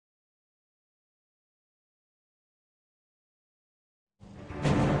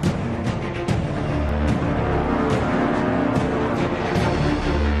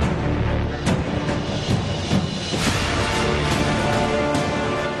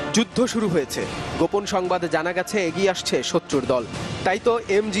যুদ্ধ শুরু হয়েছে। গোপন সংবাদে জানা গেছে এগিয়ে আসছে শত্রুর দল। তাই তো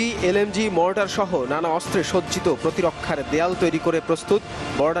এমজি, এলএমজি, মর্টার সহ নানা অস্ত্রে সজ্জিত প্রতিরক্ষার দেয়াল তৈরি করে প্রস্তুত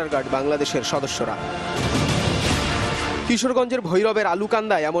বর্ডার গার্ড বাংলাদেশের সদস্যরা। কিশোরগঞ্জের ভৈরবের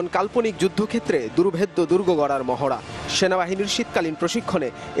আলুকান্দায় এমন কাল্পনিক যুদ্ধক্ষেত্রে দুর্ভেদ্য দুর্গ গড়ার মহড়া। সেনাবাহিনীর শীতকালীন প্রশিক্ষণে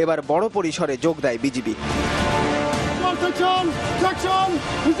এবার বড় পরিসরে যোগ দেয় বিজিবি।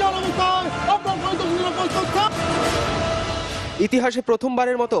 ইতিহাসে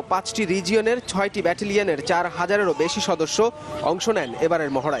প্রথমবারের মতো 5টি রিজিয়নের 6টি ব্যাটালিয়নের 4000-এরও বেশি সদস্য অংশ নেন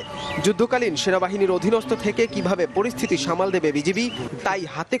এবারের মহড়ায়। যুদ্ধকালীন সেনাবাহিনীর অধীনস্থ থেকে কিভাবে পরিস্থিতি সামাল দেবে বিজিবি, তাই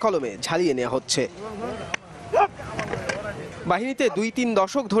হাতে কলমে ঝালিয়ে নেওয়া হচ্ছে। বাহিনীতে 2-3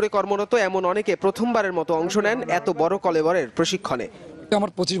 দশক ধরে কর্মরত এমন অনেকে প্রথমবারের মতো অংশ নেন এত বড় কলেবরের প্রশিক্ষণে।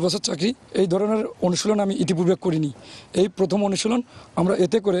 আমার 25 বছর চাকরি, এই ধরনের অনুশীলন আমি ইতিপূর্বে করিনি। এই প্রথম অনুশীলন। আমরা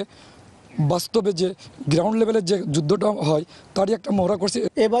এতে করে বাস্তবে যে গ্রাউন্ড লেভেলের যে যুদ্ধটা হয় তারই একটা মহড়া করছি।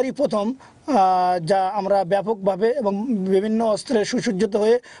 এবারই প্রথম যা আমরা ব্যাপকভাবে এবং বিভিন্ন অস্ত্রে সুসজ্জিত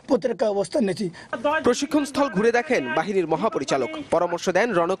হয়ে প্রতিরক্ষা অবস্থান নিয়েছি। প্রশিক্ষণ স্থল ঘুরে দেখেন বাহিনীর মহাপরিচালক, পরামর্শ দেন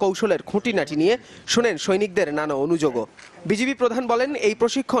রণকৌশলের খুঁটিনাটি নিয়ে, শোনেন সৈনিকদের নানা অনুযোগও। বিজিবি প্রধান বলেন, এই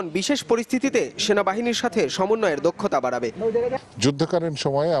প্রশিক্ষণ বিশেষ পরিস্থিতিতে সেনাবাহিনীর সাথে সমন্বয়ের দক্ষতা বাড়াবে। যুদ্ধকালীন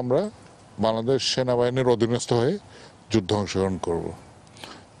সময়ে আমরা বাংলাদেশ সেনাবাহিনীর অধীনস্থ হয়ে যুদ্ধ অংশগ্রহণ করব।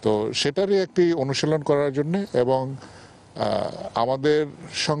 তো সেটারই একটি অনুশীলন করার জন্য এবং আমাদের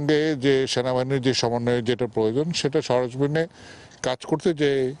সঙ্গে যে সেনাবাহিনীর যে সমন্বয়ের যেটা প্রয়োজন সেটা সরজমিনে কাজ করতে, যে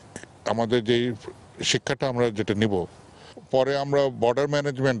আমাদের যেই শিক্ষাটা আমরা যেটা নিব, পরে আমরা বর্ডার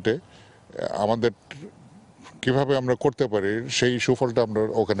ম্যানেজমেন্টে আমাদের কিভাবে আমরা করতে পারি সেই সুফলটা আমরা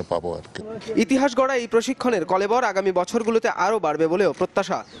ওখানে পাবো আর কি। ইতিহাস গড়া এই প্রশিক্ষণের কলেবর আগামী বছরগুলোতে আরও বাড়বে বলেও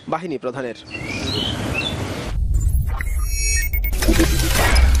প্রত্যাশা বাহিনী প্রধানের।